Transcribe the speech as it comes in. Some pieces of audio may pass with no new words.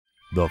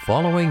The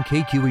following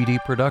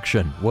KQED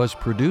production was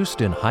produced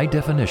in high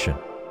definition.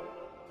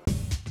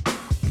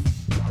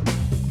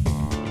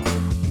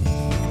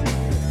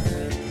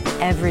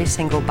 Every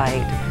single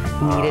bite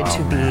needed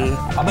to be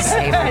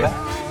savored.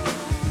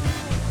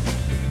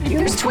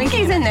 There's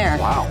Twinkies in there.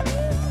 Wow.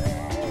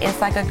 It's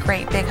like a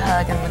great big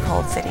hug in the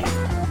cold city.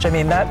 I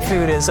mean, that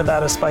food is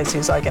about as spicy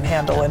as I can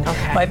handle, and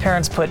my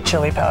parents put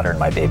chili powder in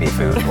my baby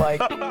food.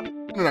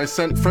 And I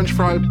sent French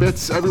fry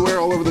bits everywhere,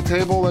 all over the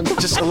table, and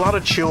just a lot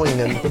of chewing.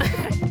 And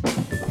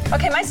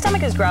Okay, my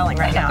stomach is growling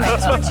right now. I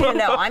just want you to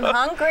know I'm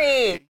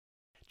hungry.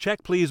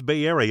 Check Please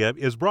Bay Area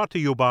is brought to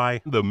you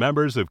by the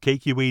members of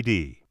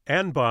KQED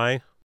and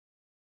by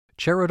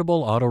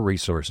Charitable Auto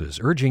Resources,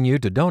 urging you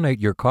to donate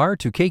your car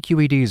to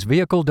KQED's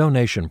vehicle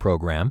donation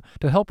program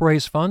to help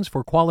raise funds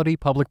for quality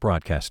public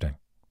broadcasting.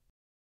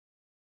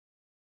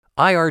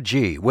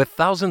 IRG, with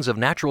thousands of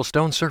natural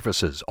stone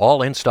surfaces,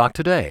 all in stock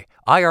today.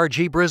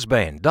 IRG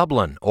Brisbane,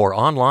 Dublin, or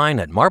online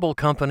at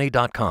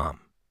marblecompany.com.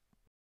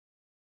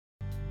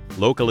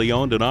 Locally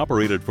owned and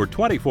operated for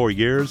 24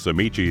 years,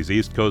 Amici's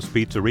East Coast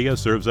Pizzeria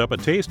serves up a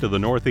taste of the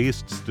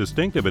Northeast's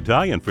distinctive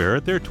Italian fare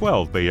at their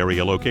 12 Bay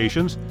Area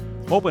locations.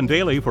 Open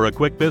daily for a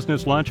quick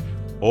business lunch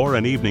or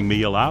an evening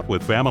meal out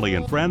with family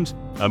and friends,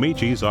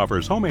 Amici's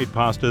offers homemade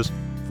pastas,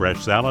 fresh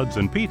salads,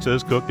 and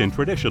pizzas cooked in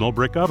traditional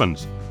brick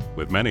ovens,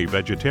 with many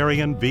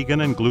vegetarian,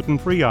 vegan, and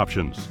gluten-free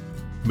options.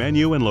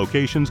 Menu and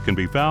locations can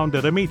be found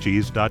at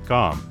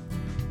amicis.com.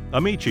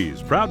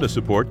 Amici's, proud to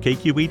support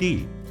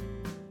KQED.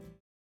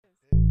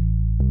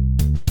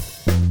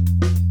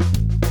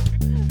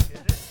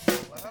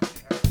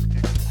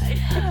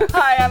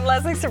 Hi, I'm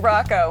Leslie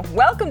Sbrocco.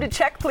 Welcome to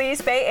Check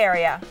Please Bay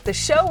Area, the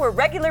show where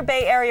regular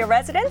Bay Area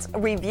residents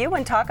review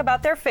and talk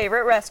about their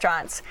favorite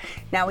restaurants.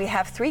 Now we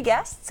have 3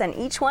 guests, and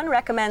each one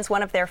recommends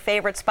one of their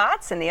favorite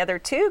spots, and the other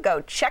 2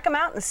 go check them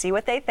out and see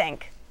what they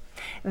think.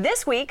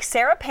 This week,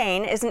 Sarah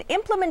Payne is an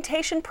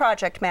implementation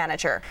project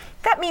manager.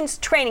 That means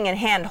training and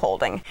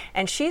hand-holding,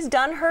 and she's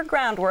done her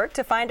groundwork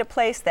to find a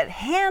place that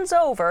hands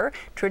over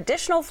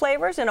traditional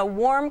flavors in a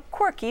warm,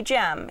 quirky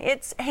gem.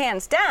 It's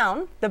hands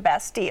down the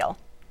best deal.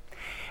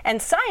 And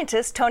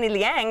scientist Tony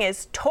Liang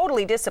is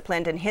totally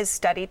disciplined in his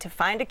study to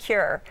find a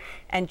cure,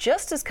 and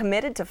just as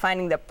committed to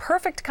finding the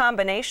perfect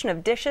combination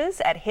of dishes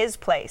at his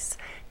place.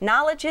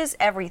 Knowledge is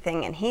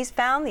everything, and he's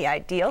found the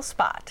ideal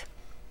spot.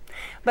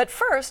 But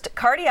first,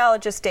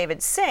 cardiologist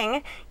David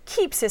Singh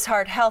keeps his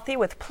heart healthy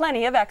with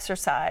plenty of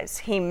exercise.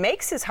 He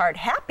makes his heart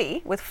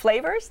happy with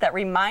flavors that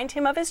remind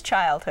him of his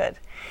childhood.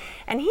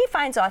 And he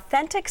finds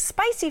authentic,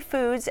 spicy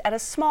foods at a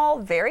small,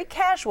 very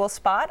casual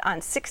spot on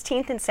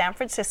 16th in San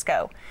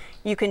Francisco.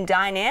 You can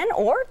dine in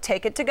or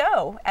take it to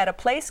go at a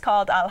place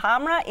called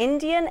Alhambra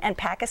Indian and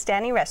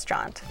Pakistani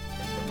Restaurant.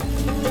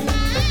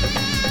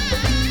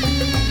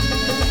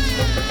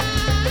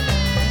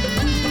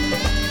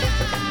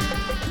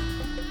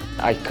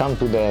 I come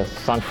to the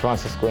San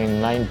Francisco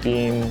in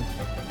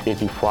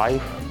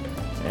 1985,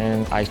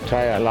 and I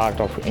try a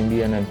lot of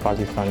Indian and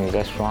Pakistani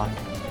restaurants,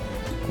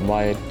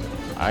 but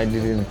I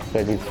didn't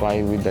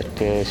satisfy with the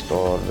taste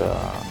or the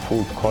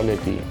food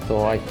quality.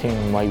 So I think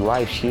my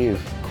wife, she is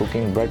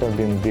cooking better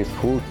than this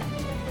food,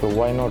 so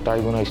why not I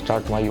gonna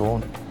start my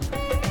own.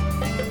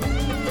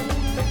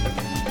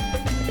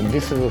 And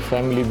this is a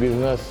family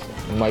business.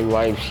 My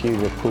wife, she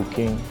is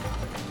cooking,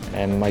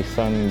 and my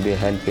son, they're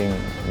helping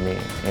me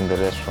in the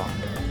restaurant.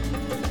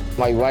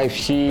 My wife,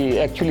 she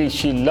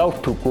loves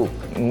to cook,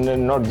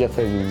 not just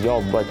as a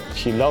job, but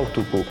she loves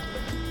to cook.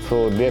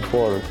 So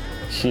therefore,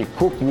 she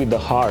cooks with the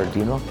heart,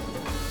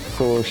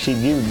 So she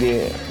gives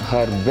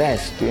her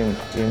best in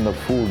the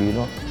food,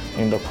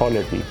 in the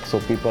quality. So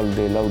people,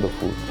 they love the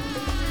food.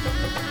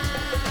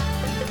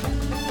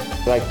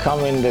 I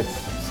come in this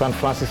San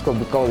Francisco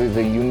because it's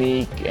a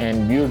unique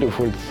and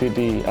beautiful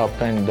city,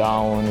 up and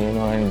down,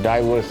 and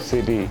diverse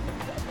city.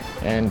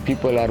 And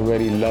people are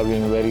very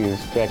loving, very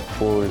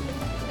respectful.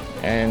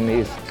 And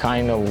it's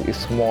kind of a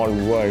small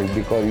world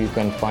because you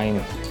can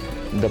find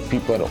the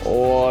people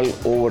all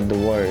over the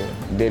world.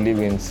 They live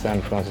in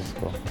San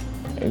Francisco.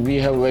 We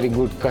have very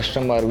good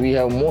customer. We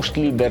have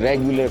mostly the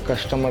regular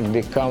customers.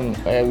 They come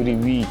every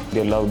week.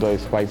 They love the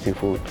spicy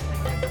food.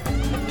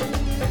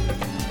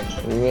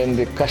 When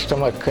the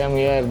customer come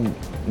here,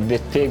 they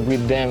take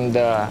with them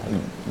the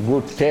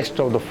good taste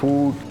of the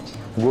food,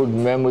 good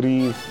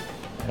memories,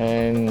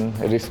 and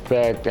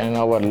respect and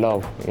our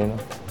love,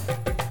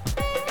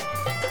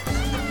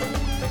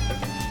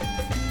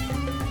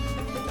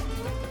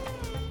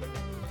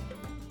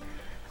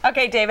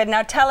 Okay, David,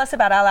 now tell us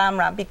about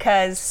Alhambra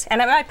because,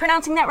 and am I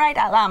pronouncing that right?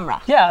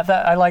 Alhambra. Yeah,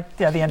 I like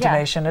the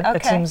intonation. Yeah,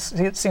 okay.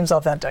 It seems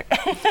authentic.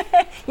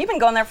 You've been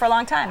going there for a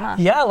long time, huh?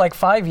 Yeah, like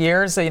 5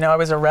 years. I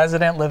was a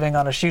resident living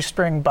on a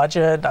shoestring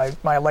budget.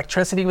 My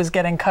electricity was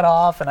getting cut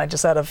off, and I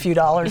just had a few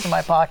dollars in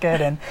my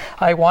pocket. And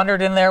I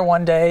wandered in there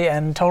one day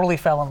and totally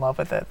fell in love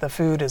with it. The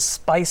food is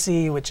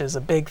spicy, which is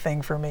a big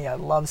thing for me. I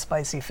love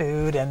spicy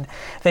food, and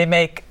they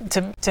make,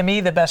 to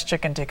me, the best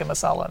chicken tikka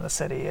masala in the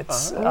city.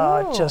 It's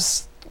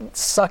just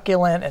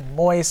succulent and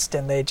moist,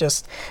 and they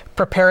just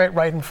prepare it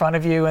right in front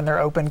of you in their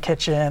open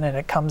kitchen, and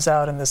it comes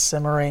out in this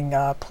simmering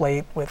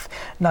plate with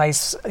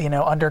nice,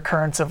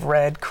 undercurrents of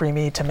red,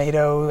 creamy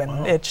tomato,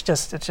 and it's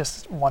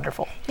just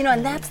wonderful.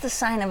 And that's the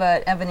sign of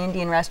an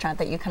Indian restaurant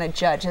that you kind of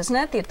judge, isn't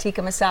it? The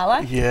tikka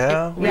masala.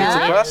 Yeah, it's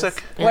a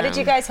classic. What did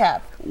you guys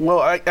have? Well,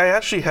 I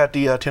actually had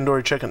the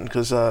tandoori chicken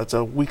because it's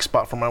a weak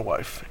spot for my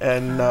wife,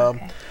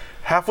 and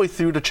halfway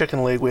through the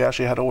chicken leg, we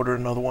actually had to order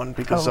another one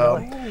because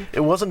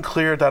it wasn't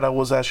clear that I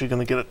was actually going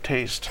to get a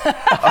taste.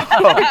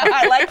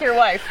 I like your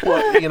wife.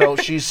 Well,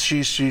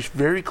 she's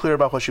very clear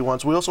about what she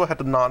wants. We also had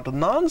the naan. The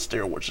naan's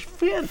there, which is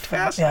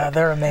fantastic. Yeah,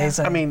 they're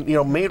amazing. I mean,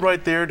 made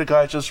right there. The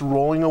guy's just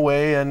rolling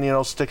away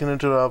and sticking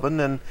into the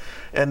oven,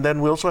 and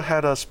then we also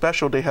had a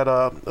special. They had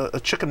a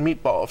chicken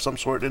meatball of some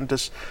sort, and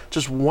this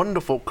just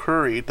wonderful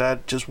curry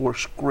that just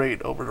works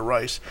great over the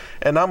rice.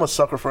 And I'm a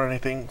sucker for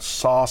anything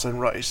sauce and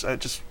rice. I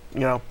just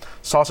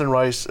sauce and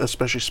rice,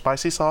 especially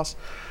spicy sauce.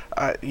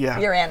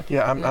 You're in.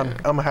 Yeah,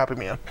 I'm a happy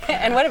man.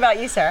 And what about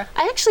you, Sarah?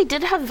 I actually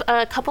did have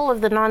a couple of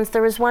the naans.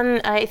 There was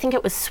one, I think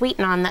it was sweet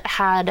naan, that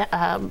had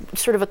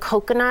sort of a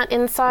coconut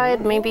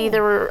inside. Maybe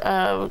there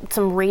were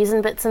some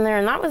raisin bits in there,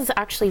 and that was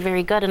actually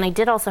very good. And I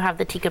did also have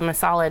the tikka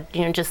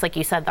masala. Just like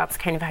you said, that's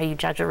kind of how you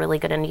judge a really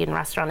good Indian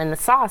restaurant. And the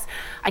sauce,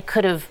 I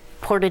could have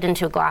poured it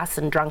into a glass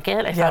and drunk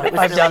it. I thought it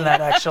was I've done that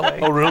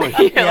actually. Oh, really?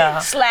 Yeah.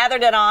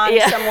 Slathered it on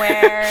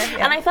somewhere.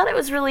 And I thought it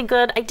was really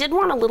good. I did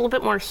want a little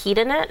bit more heat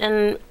in it,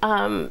 and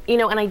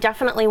and I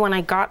definitely, when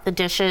I got the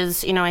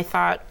dishes, I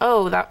thought,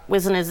 oh, that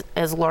wasn't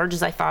as large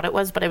as I thought it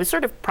was, but I was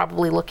sort of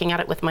probably looking at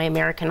it with my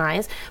American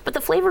eyes. But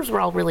the flavors were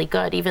all really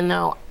good, even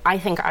though I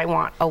think I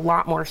want a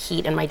lot more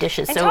heat in my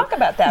dishes. And talk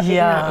about that.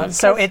 Yeah,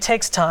 so it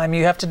takes time.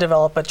 You have to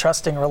develop a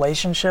trusting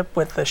relationship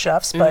with the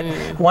chefs, but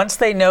once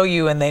they know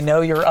you and they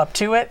know you're up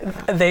to it,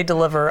 they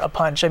deliver a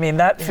punch. I mean,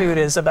 that food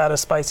is about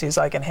as spicy as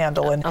I can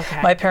handle, and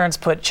my parents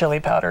put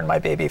chili powder in my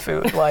baby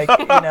food. Like,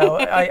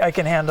 I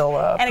can handle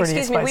pretty spicy food. And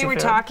excuse me, we were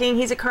talking,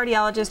 he's a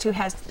cardiologist who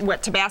has,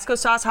 Tabasco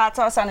sauce, hot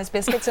sauce on his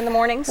biscuits in the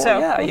morning? Well,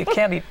 yeah, you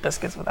can't eat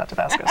biscuits without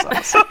Tabasco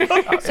sauce.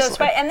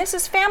 And this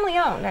is family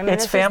owned. I mean,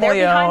 it's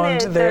family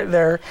owned.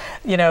 They're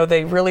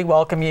they really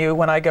welcome you.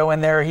 When I go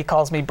in there, he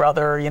calls me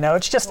brother.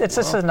 It's just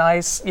a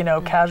nice,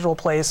 casual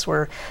place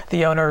where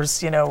the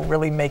owners,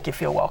 really make you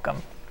feel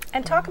welcome.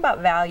 And talk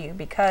about value,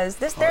 because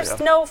there's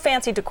no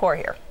fancy decor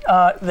here.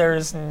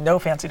 There's no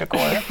fancy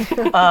decor.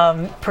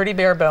 Pretty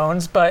bare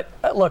bones, but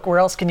look, where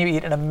else can you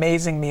eat an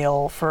amazing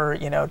meal for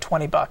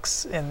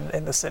 $20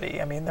 in the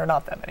city? I mean, there are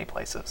not that many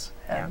places,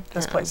 and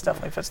this place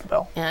definitely fits the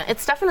bill. Yeah,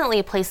 it's definitely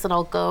a place that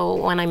I'll go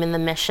when I'm in the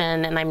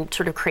Mission and I'm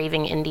sort of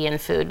craving Indian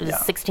food.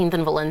 16th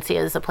and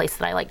Valencia is a place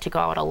that I like to go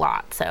out a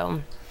lot.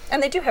 So.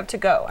 And they do have to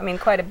go. I mean,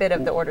 quite a bit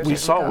of the orders. We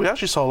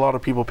actually saw a lot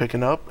of people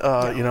picking up.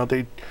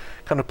 They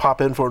kind of pop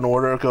in for an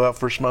order, go out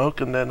for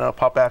smoke, and then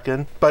pop back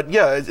in. But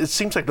yeah, it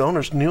seems like the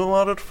owners knew a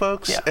lot of the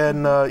folks,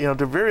 and they're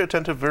very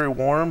attentive, very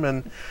warm.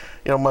 And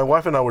my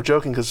wife and I were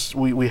joking because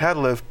we had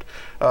lived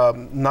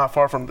not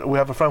far from. We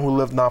have a friend who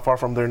lived not far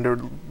from there, and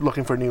they're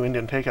looking for a new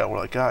Indian takeout. We're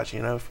like, gosh,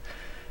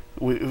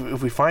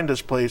 if we find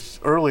this place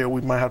earlier, we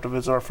might have to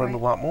visit our friend a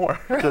lot more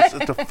because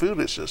the food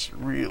is just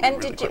really.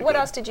 And what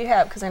else did you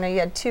have? Because I know you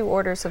had 2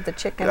 orders of the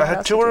chicken. I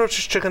had 2 orders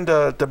of chicken,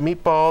 the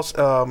meatballs,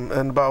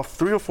 and about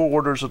 3 or 4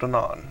 orders of the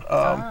naan.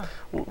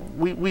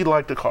 We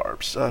like the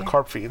carbs,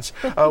 carb fiends.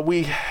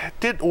 We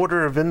did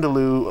order a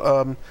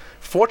vindaloo.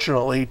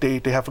 Fortunately, they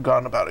have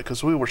forgotten about it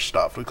because we were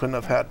stuffed. We couldn't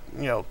have had,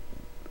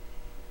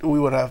 we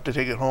would have to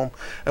take it home.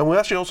 And we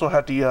actually also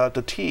had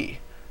the tea.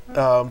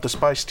 The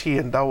spiced tea,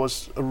 and that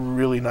was a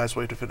really nice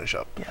way to finish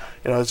up.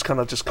 It's kind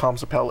of just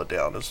calms the palate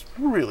down. It's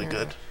really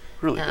good.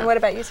 Really good. And what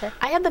about you, sir?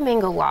 I had the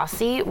mango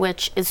lassi,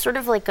 which is sort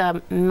of like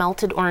a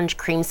melted orange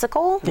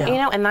creamsicle,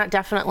 and that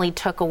definitely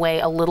took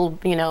away a little,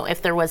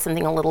 if there was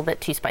something a little bit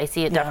too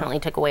spicy, it definitely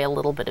took away a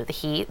little bit of the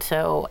heat.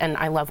 So, and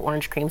I love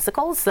orange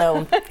creamsicles,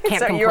 so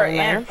can't complain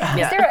there.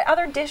 Is there are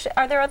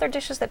there other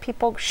dishes that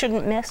people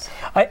shouldn't miss?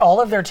 All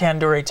of their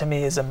tandoori to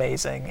me is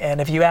amazing, and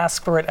if you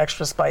ask for it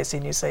extra spicy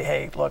and you say,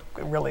 hey, look,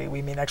 really,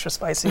 we mean extra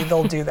spicy,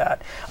 they'll do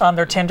that.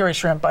 Their tandoori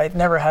shrimp, I've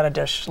never had a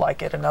dish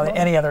like it in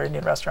any other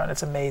Indian restaurant.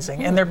 It's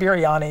amazing. And their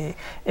biryani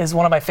is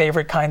one of my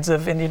favorite kinds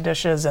of Indian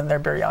dishes, and their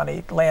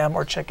biryani, lamb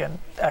or chicken,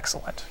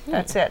 excellent.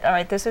 That's it. All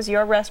right, this is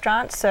your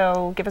restaurant,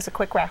 so give us a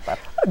quick wrap up.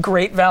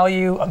 Great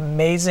value,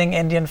 amazing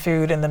Indian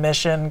food in the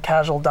Mission,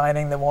 casual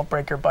dining that won't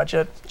break your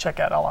budget. Check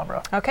out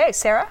Alhambra. Okay,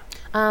 Sarah?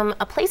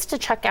 A place to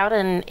check out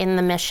in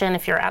the Mission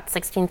if you're at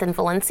 16th and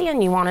Valencia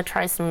and you want to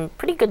try some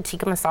pretty good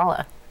tikka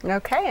masala.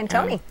 Okay, and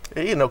Tony?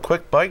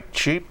 Quick bite,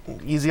 cheap,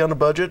 easy on the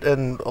budget,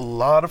 and a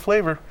lot of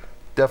flavor.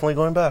 Definitely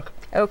going back.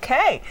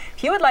 Okay.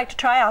 If you would like to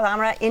try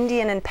Alhambra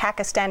Indian and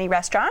Pakistani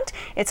restaurant,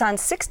 it's on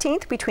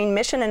 16th between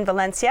Mission and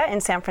Valencia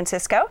in San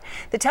Francisco.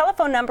 The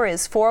telephone number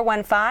is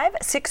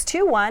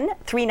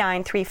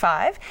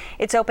 415-621-3935.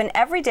 It's open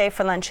every day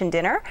for lunch and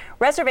dinner.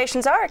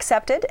 Reservations are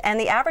accepted, and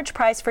the average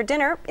price for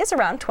dinner is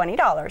around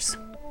 $20.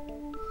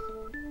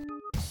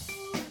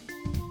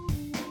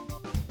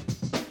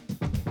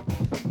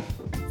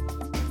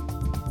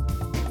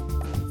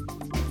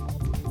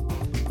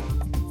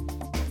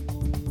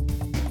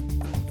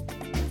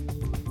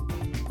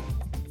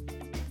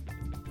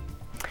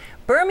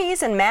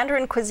 Burmese and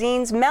Mandarin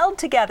cuisines meld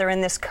together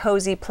in this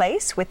cozy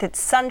place with its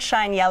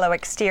sunshine yellow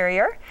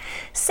exterior.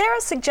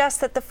 Sarah suggests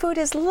that the food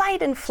is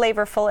light and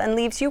flavorful and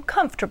leaves you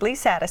comfortably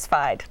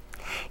satisfied.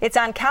 It's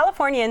on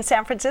California in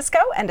San Francisco,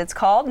 and it's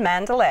called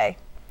Mandalay.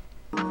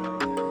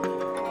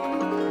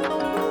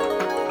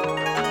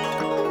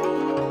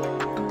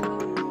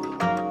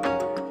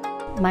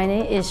 My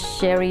name is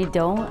Sherry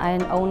Dong.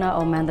 I'm an owner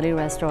of Mandalay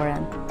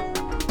Restaurant.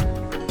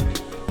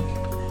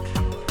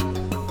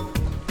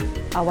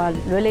 Our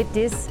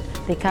relatives,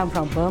 they come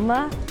from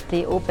Burma.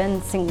 They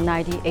opened since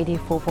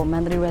 1984 for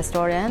Mandalay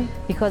Restaurant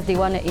because they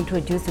want to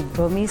introduce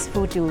Burmese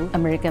food to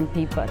American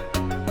people.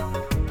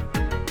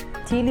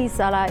 Tili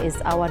salad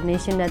is our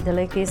national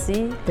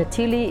delicacy. The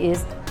tili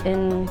is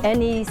in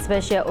any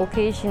special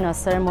occasion or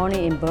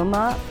ceremony in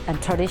Burma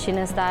and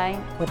traditional style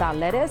without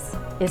lettuce.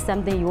 It's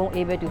something you won't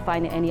be able to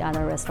find in any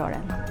other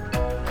restaurant.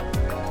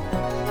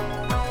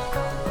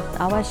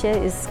 Our chef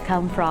is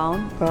come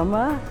from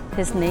Burma.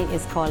 His name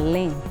is called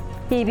Ling.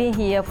 He been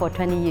here for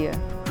 20 years.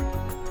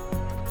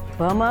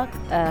 Burma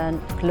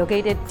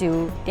located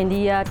to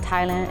India,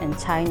 Thailand, and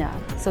China.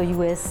 So you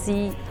will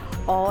see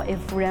all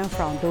influence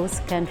from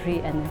those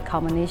countries and a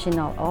combination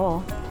of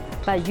all.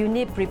 But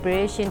unique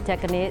preparation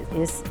technique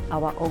is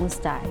our own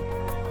style.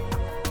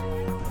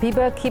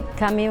 People keep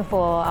coming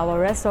for our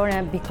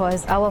restaurant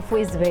because our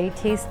food is very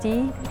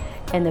tasty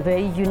and a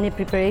very unique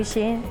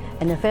preparation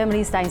and a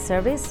family style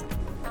service.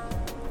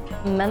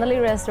 Mandalay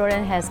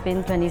Restaurant has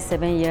been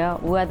 27 years.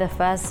 We are the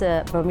first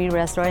Burmese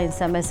restaurant in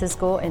San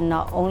Francisco and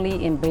not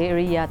only in Bay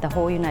Area, the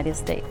whole United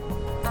States.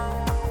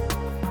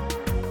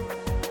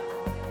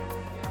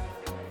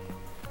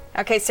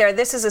 Okay, Sarah,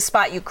 this is a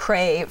spot you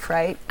crave,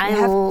 right?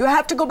 You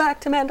have to go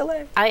back to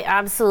Mandalay. I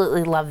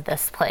absolutely love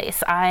this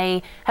place.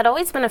 I had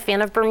always been a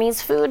fan of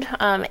Burmese food,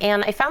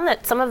 and I found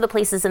that some of the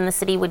places in the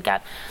city would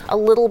get a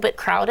little bit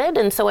crowded,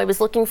 and so I was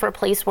looking for a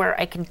place where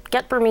I could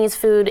get Burmese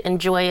food,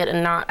 enjoy it,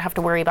 and not have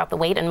to worry about the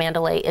wait, and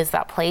Mandalay is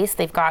that place.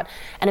 They've got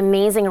an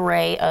amazing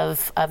array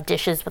of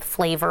dishes with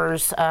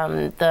flavors.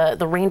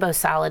 The rainbow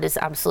salad is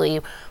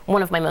absolutely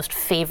one of my most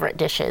favorite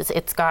dishes.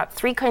 It's got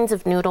 3 kinds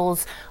of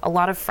noodles, a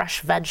lot of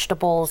fresh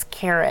vegetables,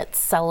 carrots,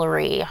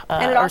 celery,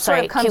 and it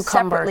also comes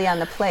cucumber. Separately on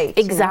the plate.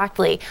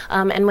 Exactly.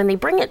 And when they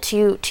bring it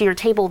to your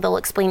table, they'll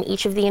explain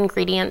each of the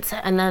ingredients,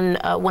 and then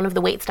one of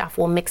the wait staff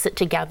will mix it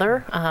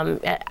together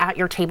at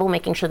your table,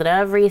 making sure that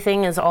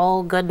everything is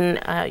all good and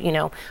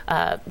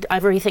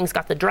everything's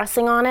got the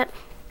dressing on it.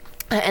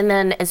 And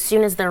then as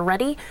soon as they're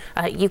ready,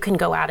 you can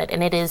go at it,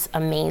 and it is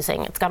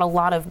amazing. It's got a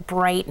lot of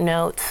bright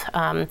notes,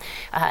 and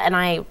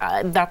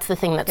that's the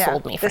thing that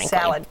sold me,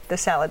 frankly. The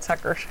salad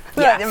sucker.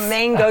 Yes. The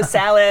mango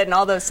salad and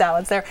all those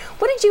salads there.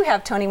 What did you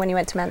have, Tony, when you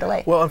went to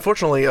Mandalay? Well,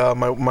 unfortunately,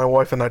 my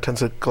wife and I tend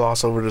to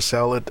gloss over the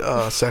salad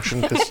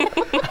section because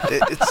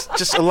it's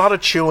just a lot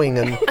of chewing.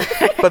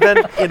 But then,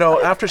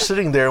 after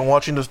sitting there and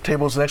watching the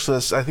tables next to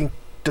us, I think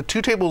the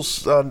 2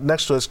 tables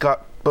next to us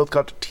both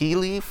got the tea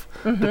leaf,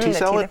 the tea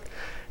salad.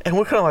 And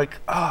we're kind of like,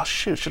 oh,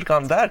 shoot, should have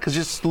gotten that because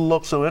it just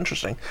looks so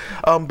interesting.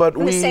 But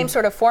the same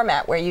sort of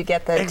format where you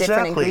get the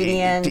different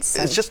ingredients.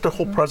 It's just the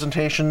whole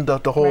presentation,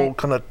 the whole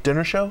kind of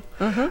dinner show.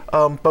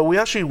 But we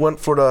actually went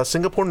for the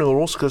Singapore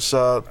noodles because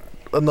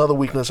another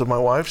weakness of my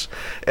wife's.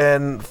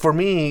 And for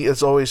me,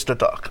 it's always the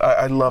duck.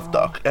 I love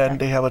duck.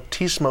 And they have a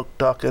tea smoked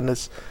duck, and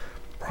it's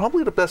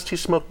probably the best tea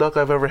smoked duck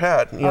I've ever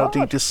had.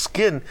 The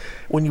skin,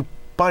 when you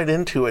bite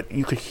into it,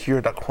 you could hear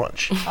that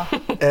crunch,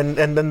 and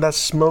then that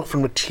smoke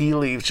from the tea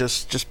leaves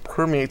just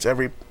permeates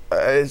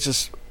it's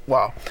just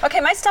wow.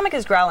 Okay, my stomach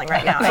is growling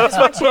right now. I just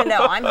want you to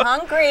know I'm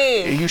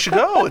hungry. You should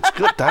go. It's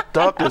good. That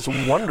duck is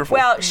wonderful.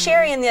 Well,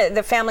 Sherry and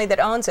the family that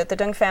owns it, the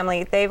Dung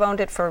family, they've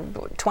owned it for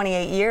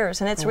 28 years,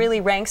 and it's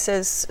really ranks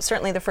as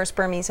certainly the first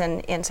Burmese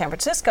in San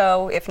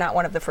Francisco, if not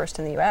one of the first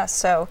in the U.S.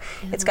 So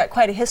it's got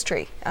quite a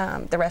history,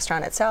 the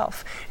restaurant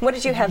itself. What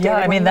did you have there?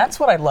 Yeah, I mean, that's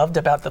what I loved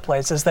about the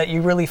place is that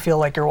you really feel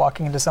like you're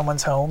walking into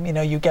someone's home.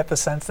 You get the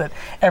sense that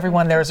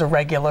everyone there is a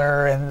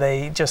regular, and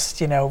they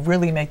just,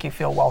 really make you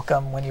feel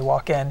welcome when you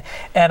walk in.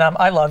 And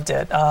I loved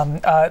it.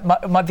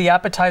 The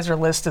appetizer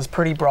list is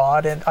pretty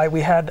broad, and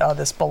we had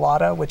this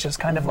balada, which is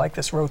kind of like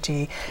this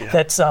roti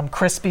that's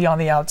crispy on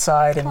the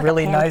outside and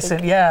really nice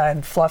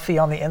and fluffy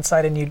on the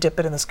inside, and you dip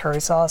it in this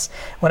curry sauce.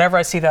 Whenever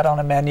I see that on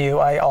a menu,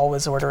 I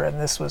always order it,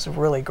 and this was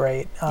really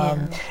great.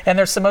 And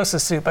there's samosa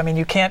soup. I mean,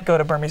 you can't go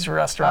to a Burmese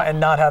restaurant and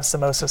not have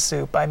samosa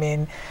soup. I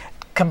mean,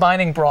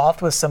 combining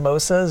broth with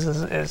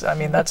samosas is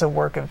that's a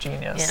work of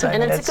genius. Yeah.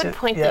 And it's a good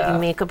point that you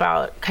make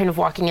about kind of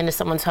walking into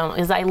someone's home,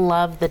 is I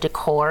love the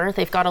decor.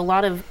 They've got a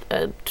lot of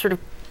sort of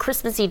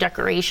Christmassy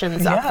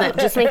decorations up that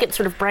just make it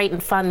sort of bright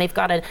and fun. They've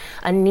got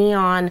a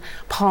neon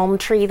palm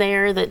tree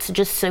there that's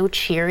just so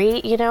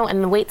cheery,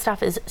 and the wait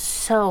staff is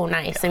so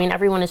nice. I mean,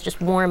 everyone is just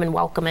warm and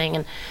welcoming,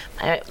 and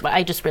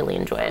I just really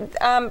enjoy it.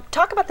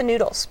 Talk about the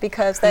noodles,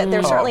 because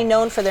they're certainly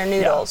known for their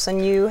noodles,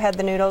 and you had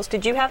the noodles.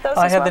 Did you have those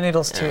I as had well? the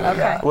noodles too.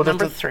 Okay. Well,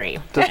 Number 3.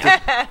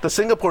 The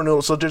Singapore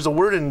noodles, so there's a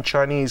word in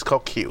Chinese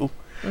called Q.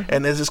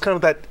 and it's just kind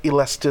of that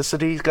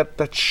elasticity. It's got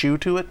that chew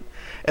to it.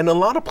 And a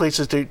lot of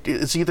places,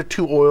 it's either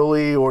too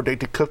oily or they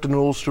cook the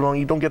noodles too long.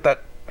 You don't get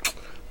that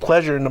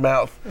pleasure in the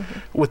mouth.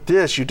 With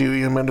this, you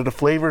do. The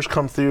flavors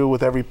come through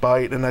with every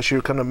bite, and as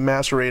you're kind of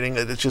macerating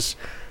it, it just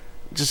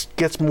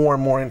gets more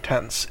and more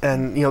intense.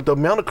 And the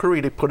amount of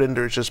curry they put in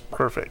there is just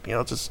perfect.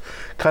 It just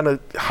kind of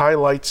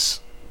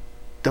highlights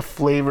the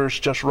flavors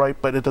just right,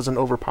 but it doesn't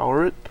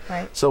overpower it.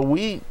 Right. So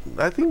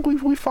I think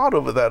we fought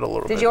over that a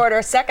little bit. Did you order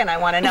a second? I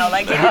want to know,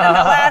 like you did on the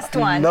last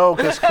one. No,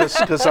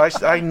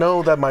 because I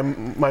know that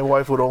my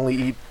wife would only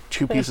eat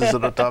 2 pieces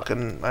of the duck,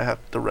 and I had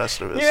the rest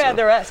of it. You had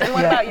the rest. And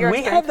what about your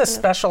We had the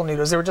special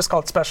noodles. They were just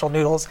called special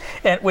noodles,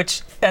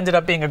 which ended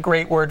up being a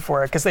great word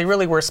for it because they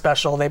really were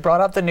special. They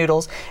brought out the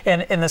noodles,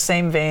 and in the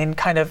same vein,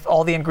 kind of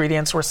all the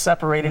ingredients were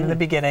separated in the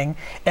beginning,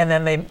 and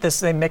then they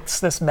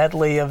mixed this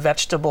medley of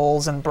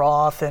vegetables and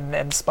broth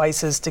and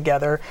spices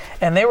together,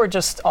 and they were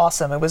just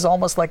awesome. It was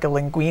almost like a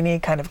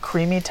linguine kind of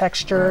creamy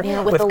texture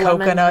with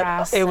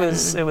coconut. It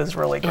was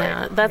really great.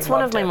 Yeah, that's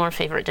one of my more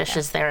favorite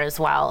dishes there as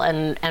well.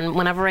 And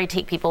whenever I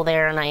take people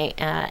there and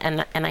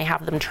I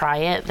have them try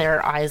it,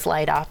 their eyes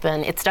light up,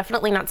 and it's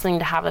definitely not something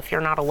to have if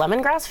you're not a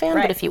lemongrass fan,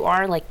 but if you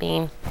are, like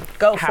me,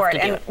 go for it.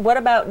 And what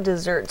about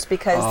desserts?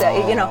 Because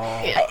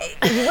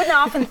you wouldn't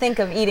often think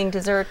of eating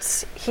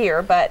desserts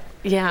here, but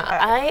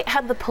I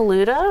had the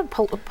Paleta.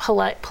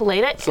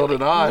 So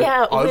did I.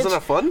 Yeah, isn't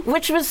that fun?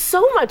 Which was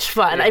so much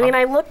fun. Yeah. I mean,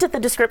 I looked at the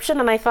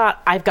description and I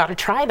thought, I've got to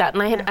try that.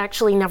 And I had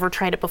actually never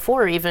tried it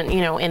before, even,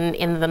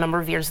 in the number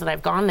of years that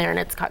I've gone there. And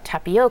it's got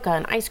tapioca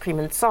and ice cream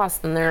and sauce,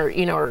 and there,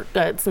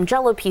 some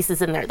Jell-O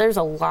pieces in there. There's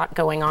a lot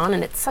going on,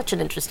 and it's such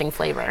an interesting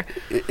flavor.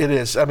 It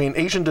is. I mean,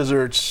 Asian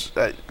desserts,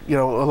 a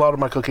lot of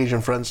my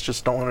Caucasian friends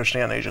just don't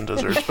understand Asian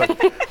desserts. But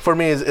for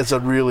me, it's a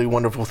really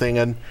wonderful thing.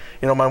 And,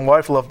 my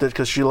wife loved it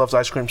because she loves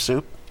ice cream soup.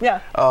 Yeah.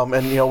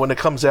 And when it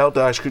comes out,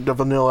 the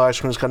vanilla ice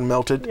cream is kind of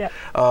melted. Yeah.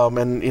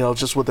 And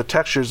just with the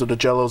textures of the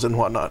Jellos and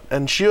whatnot.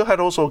 And she had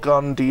also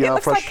gone the it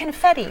looks like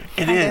confetti.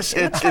 It is.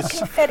 It's like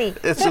confetti.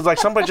 It's just like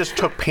somebody just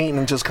took paint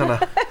and just kind of,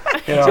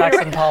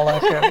 Jackson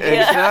Pollock.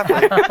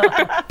 Exactly.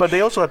 But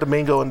they also had the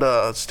mango and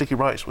the sticky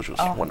rice, which was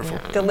wonderful.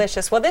 Yeah.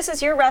 Delicious. Well, this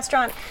is your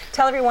restaurant.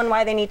 Tell everyone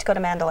why they need to go to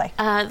Mandalay.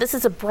 This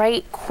is a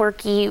bright,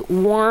 quirky,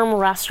 warm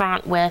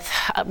restaurant with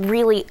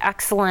really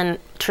excellent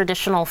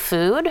traditional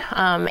food,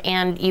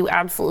 and you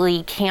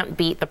absolutely can't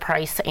beat the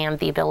price and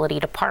the ability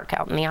to park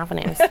out in the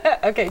avenues.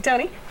 Okay,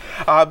 Tony?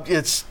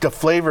 It's the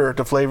flavor,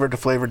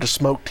 the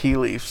smoked tea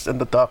leaves,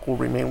 and the duck will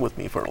remain with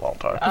me for a long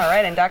time. All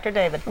right, and Dr.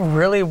 David?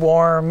 Really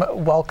warm,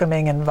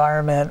 welcoming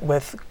environment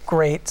with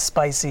great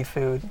spicy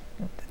food.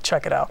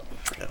 Check it out.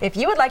 If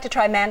you would like to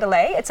try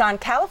Mandalay, it's on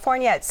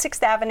California at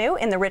 6th Avenue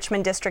in the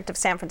Richmond district of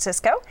San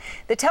Francisco.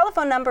 The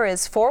telephone number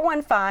is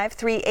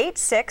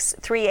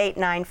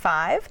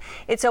 415-386-3895.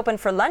 It's open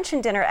for lunch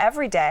and dinner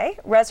every day.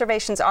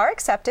 Reservations are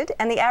accepted,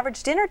 and the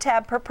average dinner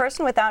tab per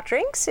person without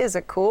drinks is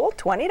a cool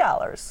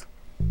 $20.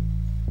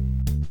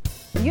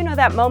 You know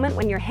that moment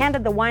when you're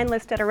handed the wine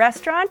list at a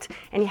restaurant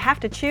and you have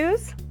to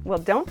choose? Well,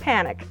 don't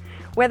panic.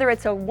 Whether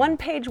it's a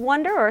one-page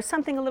wonder or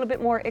something a little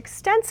bit more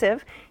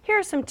extensive, here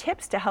are some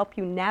tips to help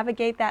you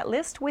navigate that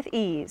list with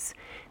ease.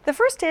 The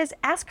first is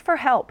ask for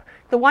help.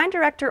 The wine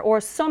director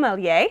or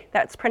sommelier,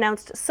 that's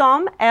pronounced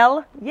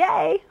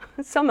sommelier,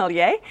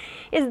 sommelier,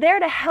 is there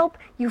to help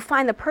you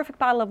find the perfect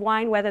bottle of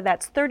wine, whether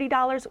that's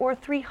 $30 or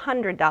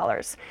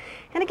 $300.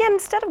 And again,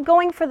 instead of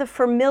going for the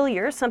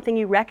familiar, something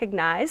you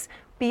recognize,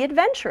 be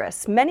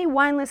adventurous. Many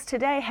wine lists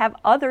today have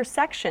other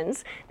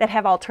sections that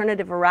have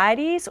alternative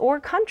varieties or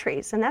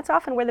countries, and that's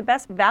often where the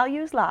best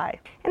values lie.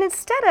 And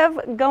instead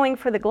of going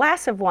for the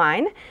glass of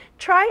wine,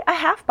 try a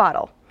half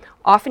bottle.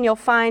 Often you'll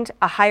find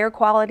a higher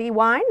quality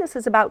wine. This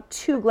is about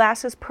 2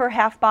 glasses per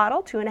half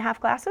bottle, 2.5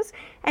 glasses,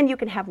 and you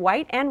can have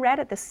white and red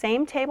at the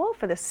same table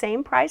for the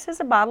same price as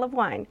a bottle of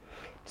wine.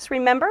 Just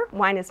remember,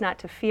 wine is not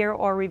to fear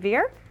or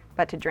revere,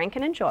 but to drink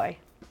and enjoy.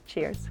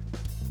 Cheers.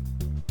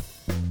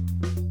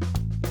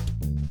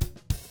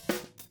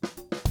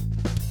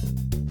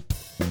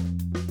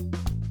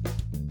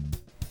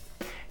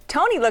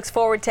 Tony looks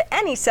forward to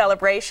any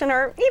celebration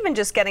or even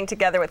just getting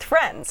together with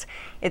friends.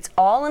 It's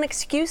all an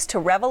excuse to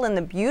revel in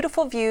the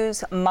beautiful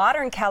views,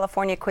 modern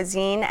California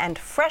cuisine, and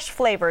fresh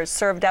flavors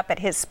served up at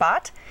his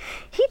spot.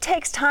 He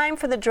takes time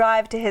for the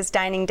drive to his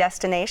dining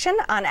destination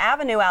on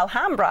Avenue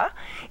Alhambra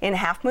in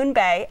Half Moon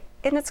Bay,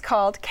 and it's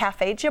called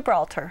Cafe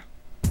Gibraltar.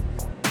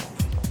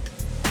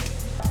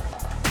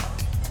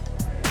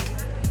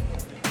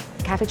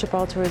 Cafe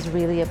Gibraltar is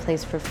really a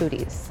place for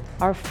foodies.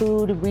 Our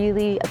food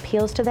really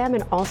appeals to them,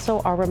 and also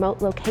our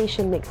remote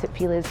location makes it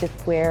feel as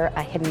if we're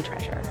a hidden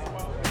treasure.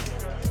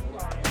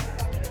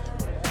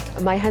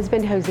 My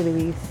husband, Jose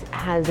Luis,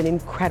 has an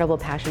incredible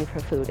passion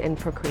for food and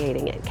for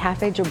creating it.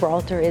 Cafe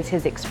Gibraltar is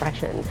his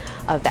expression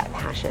of that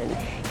passion.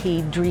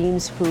 He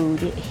dreams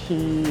food,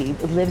 he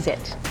lives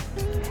it.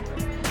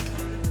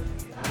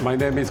 My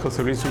name is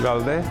Jose Luis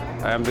Ugalde.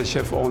 I am the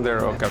chef owner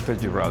of Cafe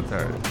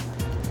Gibraltar.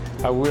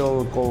 I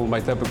will call my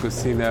type of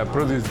cuisine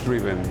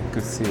produce-driven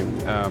cuisine,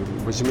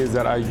 which means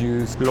that I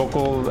use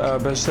local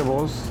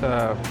vegetables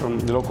from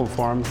the local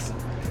farms.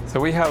 So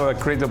we have a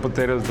crate of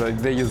potatoes that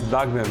they just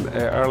dug them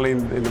early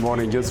in the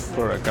morning just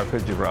for a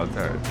Café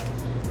Gibraltar.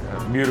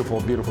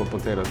 Beautiful, beautiful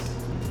potatoes.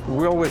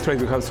 We always try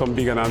to have some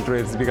vegan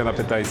entrees, vegan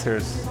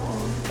appetizers,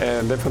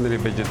 and definitely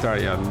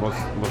vegetarian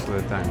most of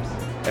the times.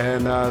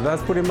 And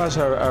that's pretty much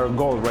our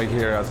goal right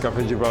here at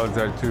Café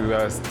Gibraltar,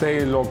 to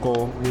stay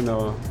local,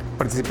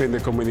 participate in the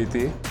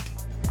community.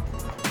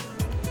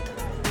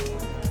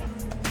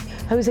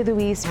 Jose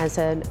Luis has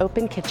an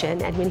open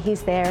kitchen, and when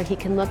he's there, he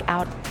can look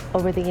out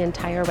over the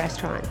entire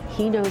restaurant.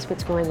 He knows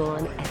what's going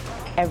on at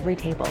every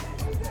table.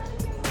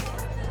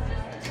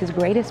 His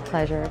greatest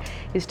pleasure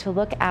is to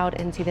look out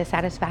and see the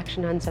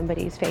satisfaction on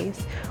somebody's face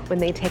when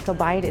they take a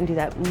bite and do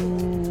that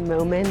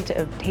moment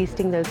of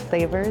tasting those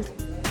flavors.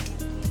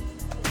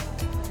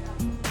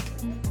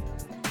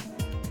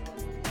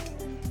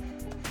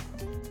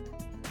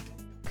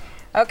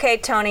 Okay,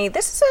 Tony,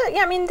 this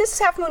is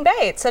Half Moon Bay.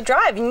 It's a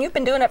drive, and you've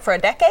been doing it for a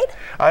decade?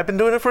 I've been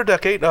doing it for a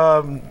decade.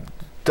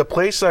 The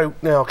place,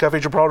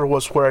 Café Gibraltar,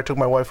 was where I took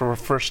my wife for her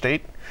first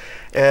date.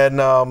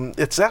 And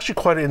it's actually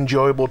quite an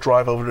enjoyable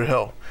drive over the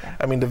hill. Yeah.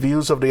 I mean, the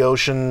views of the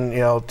ocean,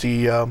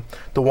 the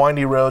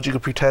windy roads, you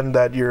could pretend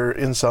that you're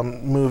in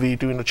some movie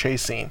doing a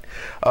chase scene.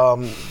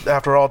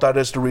 After all, that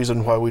is the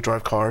reason why we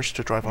drive cars,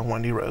 to drive on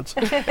windy roads.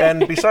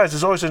 And besides,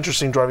 it's always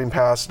interesting driving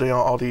past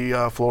all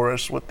the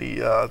florists with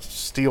the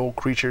steel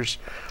creatures.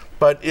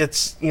 But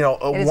it's, it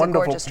is a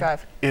gorgeous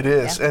drive. It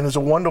is, and it's a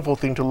wonderful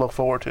thing to look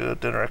forward to at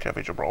dinner at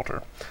Café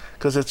Gibraltar,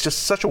 because it's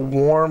just such a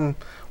warm,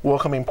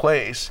 welcoming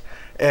place,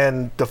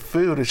 and the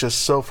food is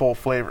just so full of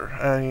flavor.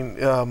 I mean,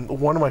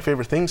 one of my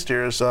favorite things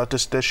here is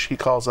this dish he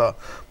calls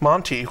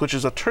Monty, which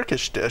is a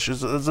Turkish dish.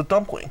 It's a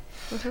dumpling,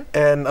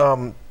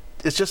 and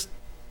it's just,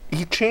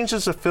 he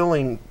changes the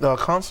filling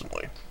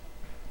constantly.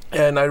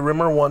 And I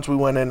remember once we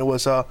went in, it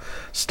was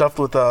stuffed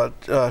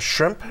with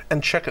shrimp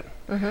and chicken.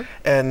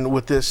 And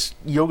with this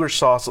yogurt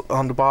sauce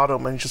on the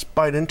bottom, and you just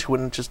bite into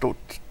it, and just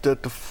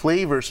the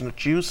flavors and the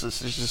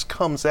juices, it just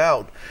comes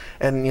out,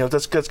 and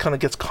that kind of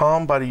gets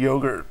calmed by the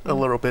yogurt a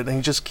little bit, and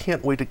you just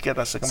can't wait to get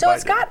a second bite. So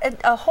it's got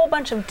a whole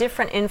bunch of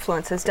different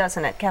influences,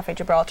 doesn't it, Café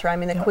Gibraltar? I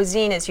mean, the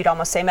cuisine is, you'd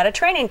almost say,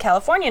 Mediterranean,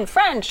 Californian,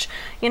 French,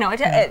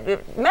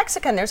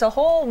 Mexican. There's a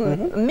whole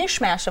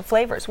mishmash of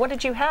flavors. What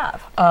did you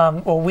have?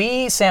 Well,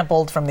 we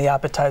sampled from the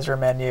appetizer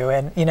menu,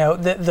 and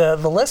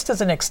the list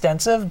isn't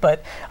extensive,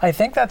 but I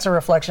think that's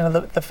a reflection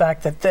of the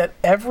fact that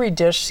every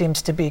dish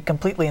seems to be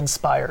completely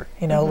inspired.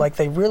 Like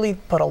they really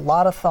put a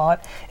lot of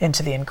thought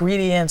into the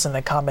ingredients and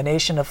the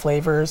combination of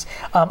flavors.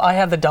 I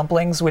had the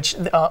dumplings, which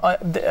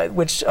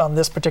on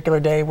this particular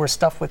day were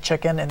stuffed with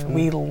chicken, and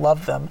we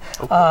love them.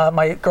 Okay.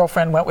 My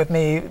girlfriend went with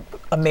me.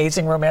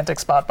 Amazing romantic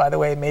spot, by the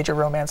way. Major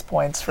romance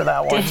points for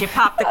that one. Did you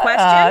pop the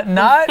question?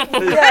 Not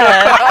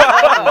yet.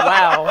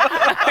 Wow.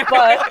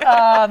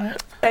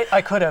 But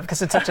I could have,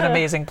 because it's such an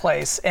amazing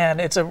place,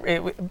 and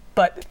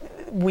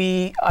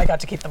I got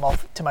to keep them all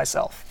to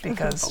myself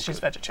because she's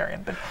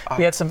vegetarian, but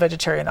we had some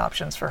vegetarian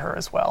options for her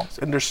as well.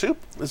 And their soup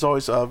is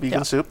always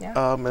vegan soup,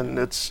 and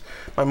it's,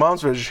 my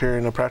mom's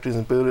vegetarian, a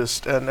practicing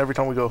Buddhist, and every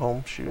time we go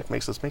home, she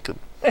makes us make it.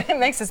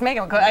 Makes us make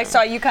it. I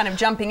saw you kind of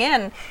jumping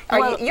in.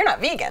 You're not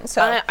vegan,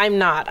 so. I'm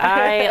not.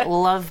 I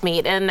love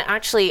meat, and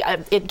actually,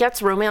 it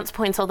gets romance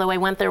points, although I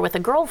went there with a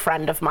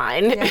girlfriend of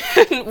mine.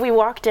 Yeah. We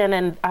walked in,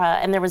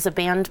 and there was a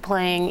band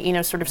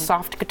playing, sort of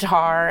soft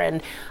guitar,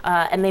 and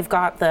they've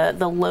got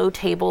the low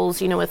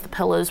tables, with the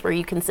pillows where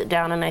you can sit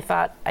down, and I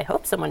thought, I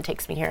hope someone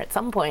takes me here at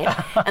some point.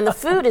 And the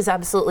food is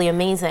absolutely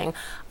amazing.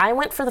 I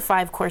went for the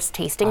 5-course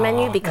tasting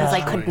menu because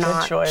I could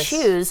not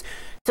choose.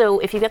 So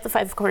if you get the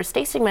 5-course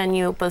tasting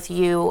menu, both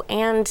you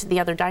and the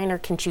other diner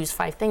can choose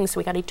 5 things. So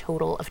we got a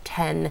total of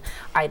 10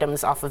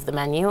 items off of the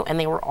menu, and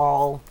they were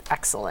all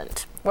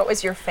excellent. What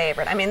was your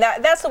favorite? I mean,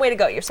 that's the way to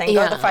go. You're saying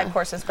go to the 5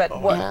 courses, but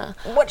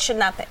what should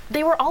not be?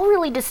 They were all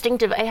really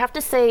distinctive. I have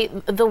to say,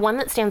 the one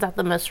that stands out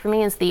the most for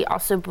me is the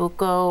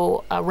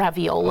ossobuco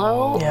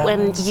raviolo.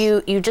 When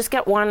you just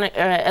get one,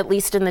 at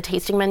least in the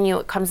tasting menu,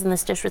 it comes in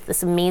this dish with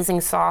this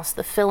amazing sauce.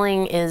 The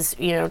filling is,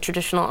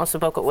 traditional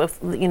ossobuco with,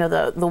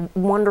 the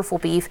wonderful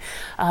beef,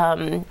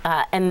 and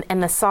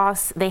the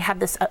sauce. They had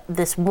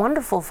this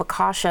wonderful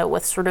focaccia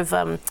with sort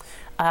of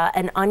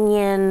an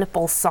onion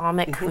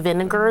balsamic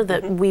vinegar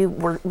that we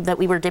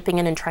were dipping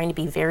in and trying to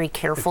be very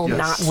careful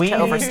not to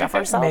overstuff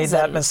ourselves. We made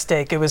that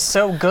mistake. It was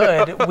so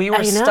good. We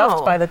were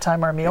stuffed by the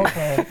time our meal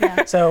came.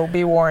 So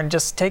be warned,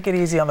 just take it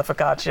easy on the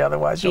focaccia,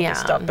 otherwise you'll be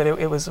stuffed. But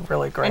it was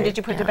really great. And did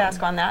you put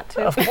Tabasco on that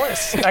too? Of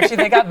course. Actually,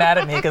 they got mad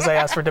at me because I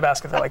asked for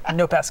Tabasco. They're like,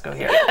 no Tabasco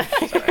here.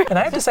 And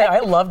I have to say,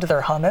 I loved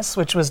their hummus,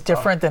 which was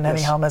different than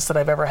any hummus that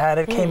I've ever had.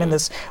 It came in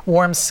this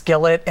warm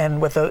skillet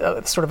and with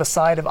a sort of a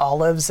side of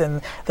olives,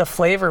 and the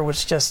flavor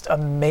was just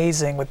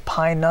amazing with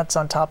pine nuts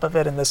on top of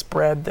it, and this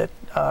bread that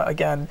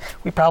again,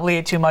 we probably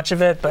ate too much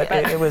of it, but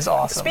it was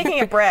awesome. Speaking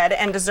of bread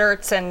and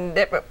desserts and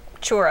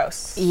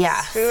churros.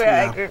 Yes.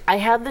 I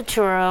had the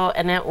churro,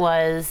 and it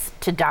was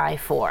to die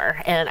for.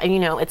 And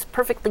it's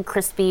perfectly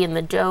crispy, and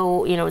the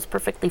dough, is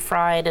perfectly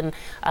fried, and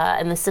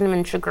the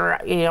cinnamon sugar,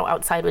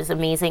 outside was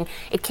amazing.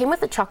 It came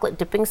with a chocolate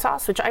dipping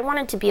sauce, which I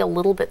wanted to be a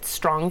little bit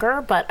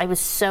stronger, but I was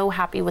so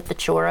happy with the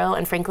churro,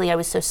 and frankly, I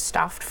was so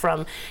stuffed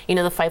from, the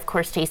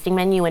 5-course tasting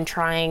menu and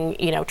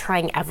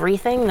trying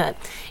everything that,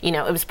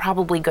 it was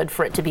probably good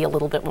for it to be a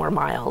little bit more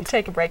mild.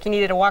 Take a break. You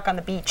needed a walk on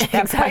the beach at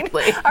that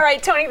Exactly. point. All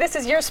right, Tony, this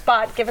is your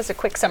spot. Give us a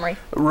quick summary.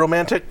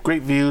 Romantic,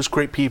 great views,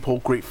 great people,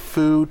 great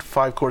food,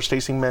 5-course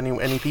tasting menu,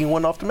 anything you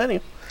want off the menu.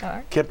 All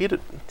right. Can't beat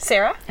it.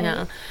 Sarah?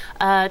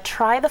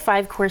 Try the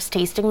 5-course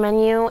tasting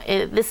menu.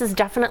 This is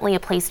definitely a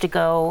place to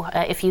go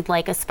if you'd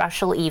like a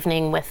special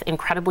evening with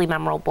incredibly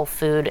memorable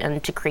food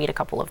and to create a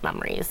couple of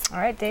memories. All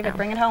right, David,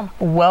 bring it home.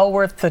 Well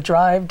worth the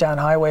drive down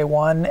Highway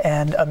 1,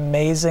 and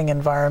amazing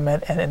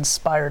environment and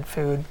inspired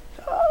food.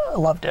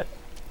 Loved it.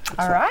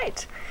 All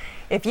right.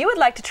 If you would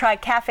like to try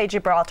Cafe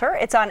Gibraltar,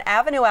 it's on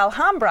Avenue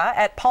Alhambra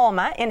at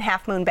Palma in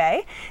Half Moon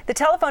Bay. The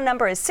telephone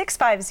number is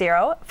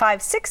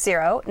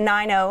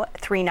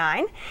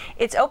 650-560-9039.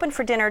 It's open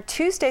for dinner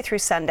Tuesday through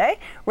Sunday.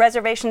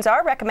 Reservations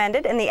are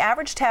recommended, and the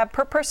average tab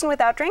per person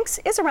without drinks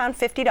is around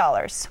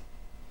 $50.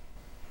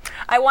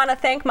 I want to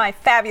thank my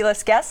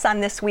fabulous guests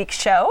on this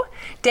week's show.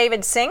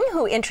 David Singh,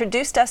 who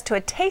introduced us to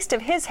a taste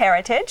of his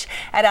heritage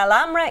at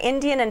Alhambra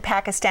Indian and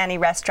Pakistani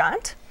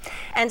restaurant.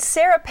 And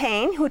Sarah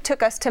Payne, who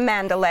took us to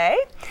Mandalay.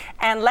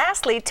 And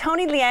lastly,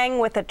 Tony Liang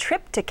with a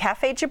trip to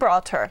Cafe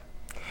Gibraltar.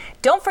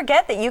 Don't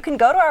forget that you can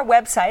go to our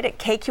website at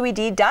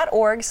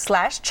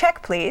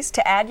kqed.org/checkplease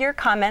to add your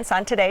comments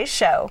on today's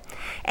show.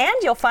 And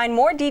you'll find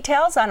more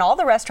details on all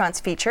the restaurants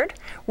featured,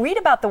 read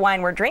about the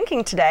wine we're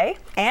drinking today,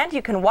 and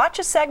you can watch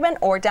a segment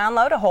or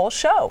download a whole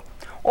show.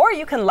 Or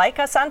you can like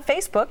us on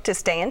Facebook to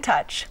stay in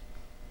touch.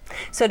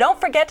 So don't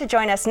forget to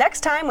join us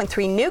next time when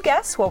 3 new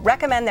guests will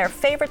recommend their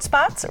favorite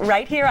spots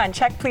right here on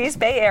Check Please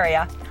Bay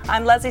Area.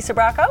 I'm Leslie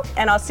Sbrocco,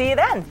 and I'll see you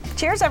then.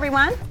 Cheers,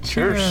 everyone.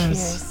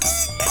 Cheers.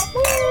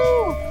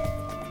 Woo!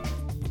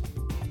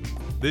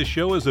 This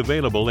show is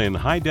available in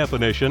high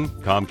definition,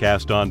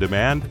 Comcast On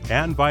Demand,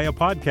 and via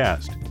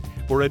podcast.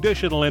 For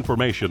additional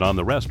information on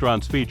the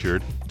restaurants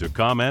featured, to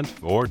comment,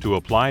 or to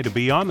apply to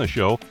be on the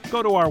show,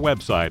 go to our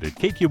website at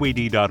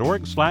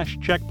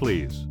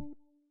kqed.org/checkplease.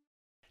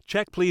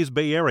 Check Please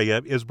Bay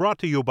Area is brought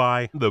to you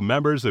by the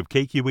members of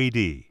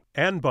KQED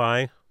and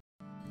by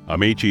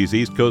Amici's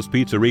East Coast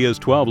Pizzeria's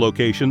 12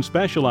 locations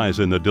specialize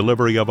in the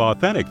delivery of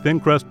authentic thin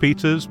crust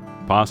pizzas,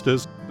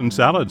 pastas, and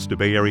salads to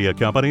Bay Area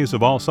companies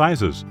of all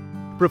sizes.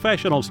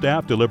 Professional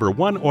staff deliver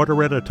one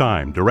order at a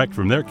time direct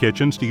from their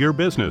kitchens to your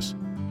business.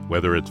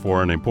 Whether it's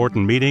for an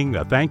important meeting,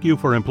 a thank you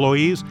for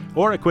employees,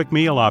 or a quick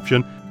meal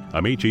option,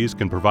 Amici's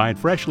can provide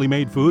freshly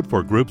made food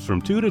for groups from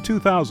 2 to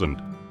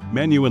 2,000.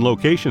 Menu and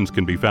locations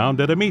can be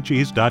found at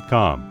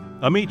amicis.com.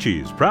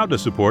 Amici's, proud to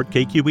support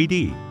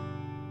KQED.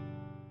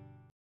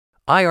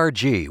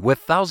 IRG, with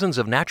thousands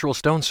of natural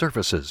stone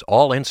surfaces,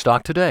 all in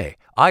stock today.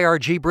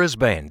 IRG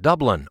Brisbane,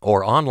 Dublin,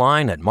 or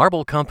online at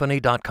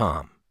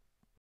marblecompany.com.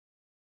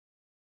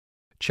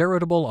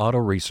 Charitable Auto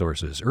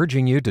Resources,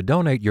 urging you to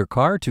donate your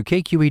car to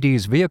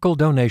KQED's Vehicle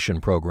Donation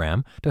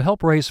Program to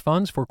help raise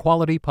funds for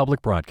quality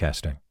public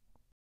broadcasting.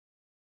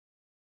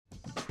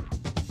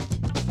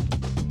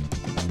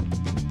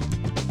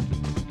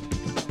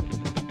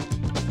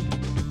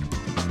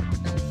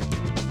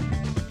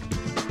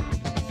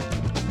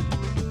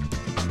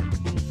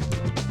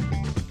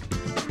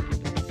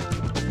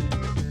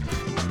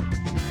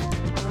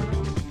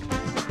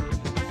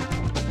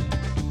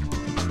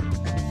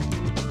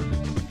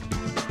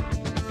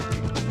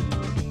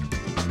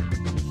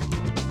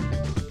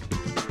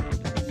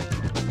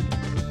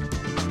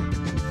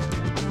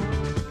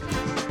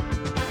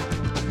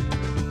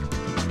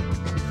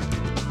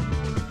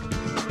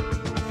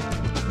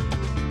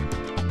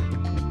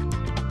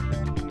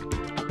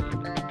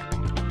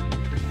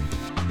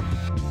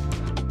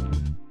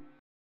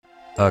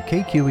 A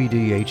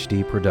KQED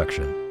HD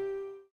production.